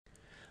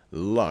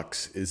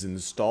Lux is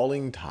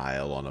installing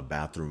tile on a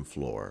bathroom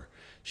floor.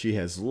 She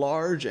has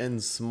large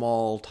and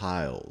small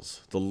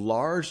tiles. The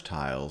large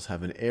tiles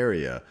have an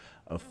area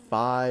of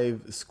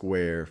 5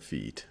 square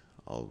feet.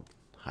 I'll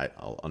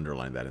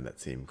underline that in that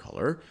same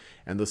color.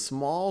 And the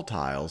small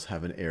tiles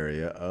have an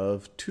area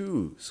of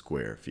 2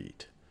 square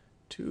feet.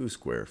 2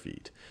 square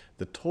feet.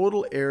 The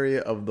total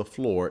area of the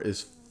floor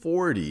is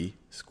 40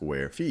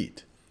 square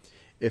feet.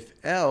 If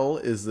L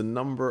is the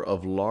number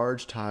of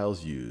large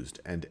tiles used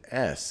and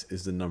S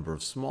is the number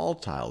of small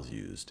tiles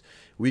used,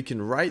 we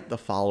can write the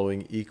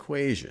following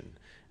equation.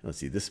 Let's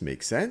see, this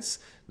makes sense.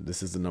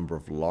 This is the number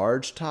of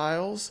large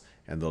tiles,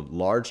 and the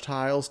large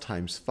tiles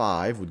times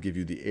 5 would give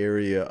you the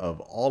area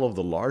of all of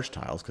the large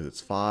tiles, because it's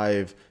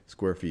 5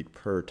 square feet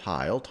per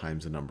tile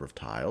times the number of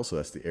tiles. So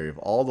that's the area of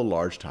all the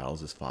large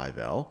tiles is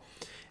 5L.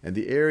 And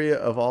the area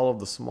of all of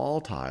the small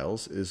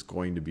tiles is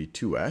going to be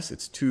 2S.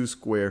 It's 2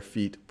 square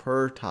feet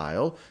per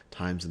tile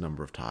times the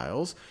number of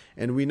tiles.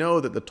 And we know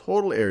that the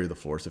total area of the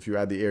floor, so if you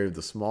add the area of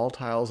the small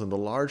tiles and the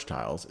large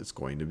tiles, it's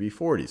going to be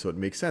 40. So it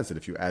makes sense that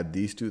if you add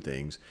these two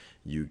things,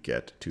 you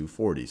get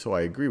 240. So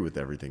I agree with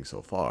everything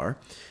so far.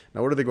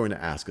 Now what are they going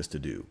to ask us to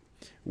do?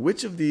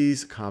 Which of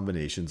these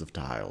combinations of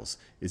tiles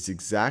is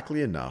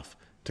exactly enough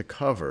to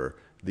cover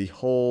the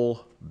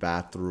whole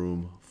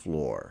bathroom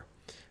floor?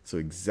 So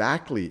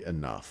exactly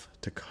enough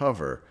to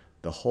cover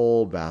the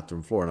whole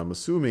bathroom floor. And I'm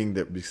assuming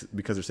that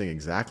because they're saying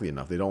exactly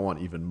enough, they don't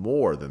want even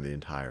more than the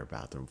entire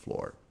bathroom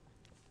floor.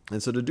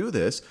 And so to do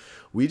this,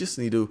 we just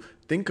need to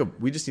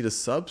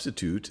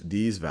substitute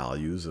these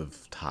values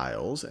of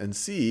tiles and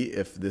see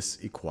if this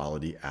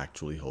equality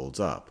actually holds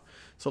up.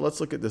 So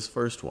let's look at this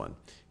first one.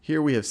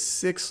 Here we have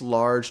 6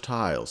 large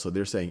tiles. So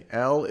they're saying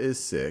L is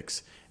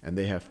 6 and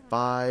they have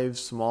 5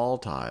 small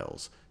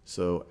tiles.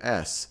 So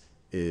S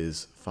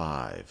is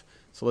 5.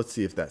 So let's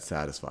see if that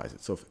satisfies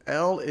it. So if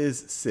L is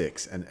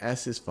 6 and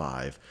S is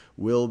 5,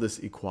 will this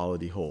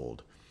equality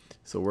hold?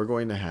 So we're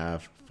going to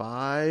have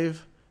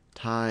 5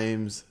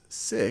 times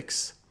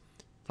 6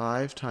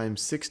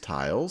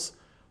 tiles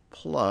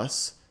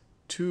plus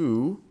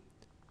 2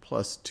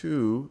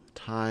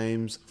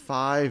 times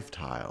 5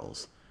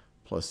 tiles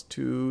plus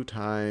 2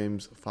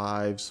 times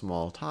 5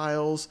 small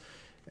tiles.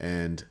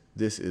 And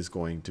this is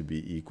going to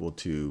be equal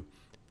to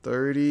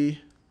 30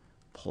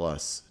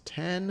 plus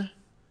 10.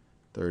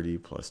 30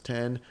 plus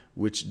 10,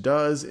 which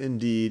does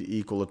indeed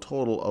equal a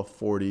total of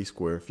 40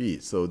 square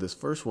feet. So this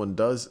first one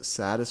does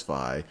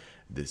satisfy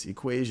this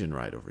equation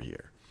right over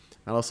here.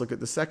 Now let's look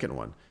at the second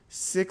one.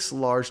 6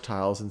 large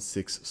tiles and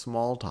 6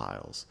 small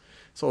tiles.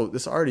 So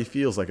this already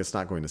feels like it's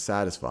not going to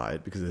satisfy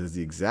it because it has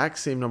the exact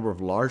same number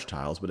of large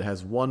tiles, but it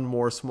has one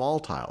more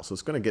small tile. So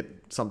it's going to get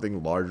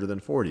something larger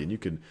than 40. And you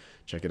can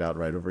check it out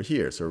right over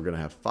here. So we're going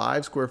to have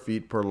 5 square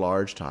feet per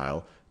large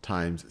tile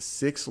times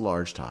 6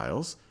 large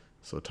tiles.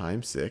 So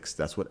times 6,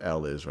 that's what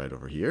L is right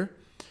over here,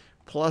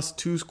 plus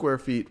 2 square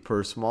feet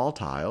per small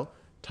tile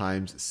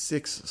times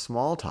 6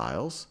 small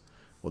tiles.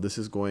 Well, this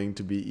is going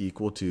to be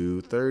equal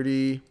to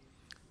 30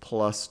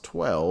 plus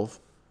 12,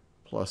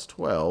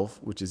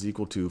 which is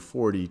equal to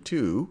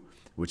 42,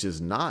 which is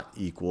not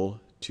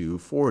equal to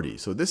 40.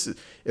 So this is,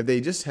 if they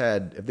just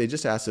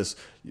asked us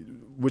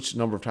which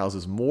number of tiles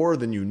is more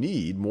than you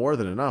need, more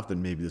than enough,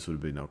 then maybe this would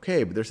have been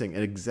okay. But they're saying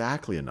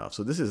exactly enough.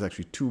 So this is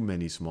actually too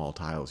many small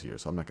tiles here.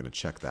 So I'm not going to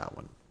check that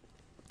one.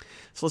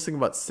 So let's think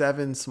about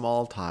 7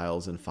 small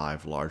tiles and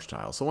 5 large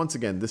tiles. So once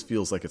again, this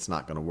feels like it's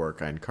not going to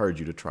work. I encourage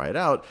you to try it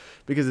out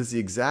because it's the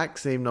exact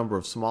same number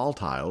of small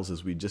tiles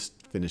as we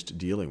just finished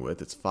dealing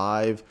with. It's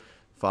 5.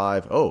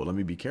 Oh, let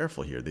me be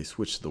careful here. They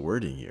switched the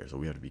wording here, so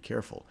we have to be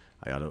careful.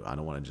 I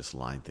don't want to just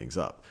line things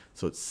up.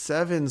 So it's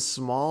 7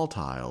 small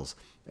tiles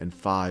and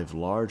 5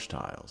 large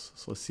tiles.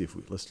 So let's see if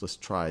let's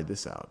try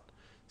this out.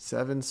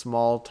 7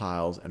 small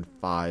tiles and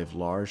 5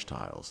 large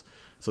tiles.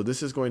 So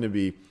this is going to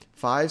be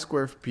 5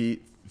 square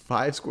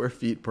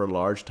feet per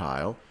large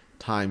tile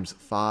times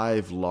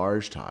 5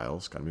 large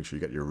tiles. Got to make sure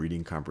you got your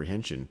reading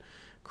comprehension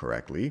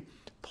correctly.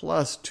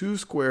 Plus 2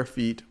 square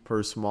feet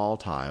per small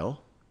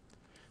tile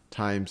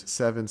times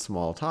 7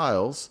 small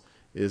tiles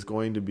is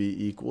going to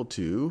be equal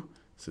to,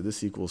 so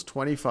this equals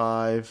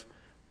 25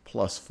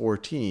 plus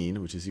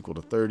 14, which is equal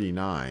to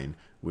 39,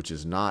 which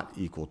is not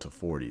equal to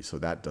 40. So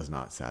that does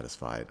not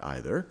satisfy it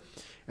either.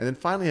 And then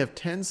finally have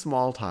 10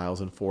 small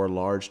tiles and 4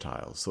 large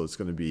tiles. So it's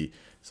going to be,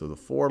 so the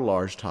 4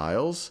 large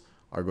tiles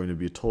are going to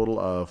be a total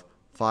of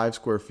 5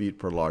 square feet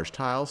per large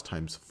tiles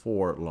times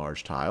 4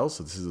 large tiles.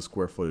 So this is the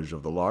square footage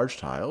of the large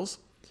tiles,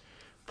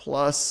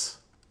 plus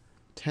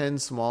 10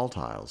 small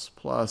tiles,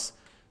 plus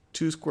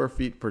 2 square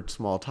feet per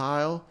small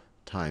tile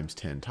times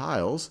 10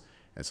 tiles.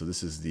 And so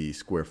this is the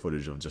square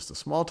footage of just the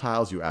small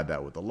tiles. You add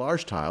that with the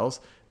large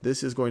tiles.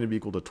 This is going to be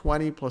equal to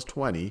 20 plus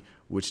 20,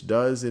 which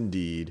does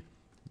indeed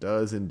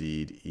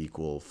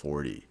equal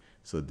 40.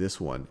 So this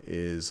one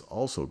is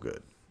also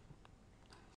good.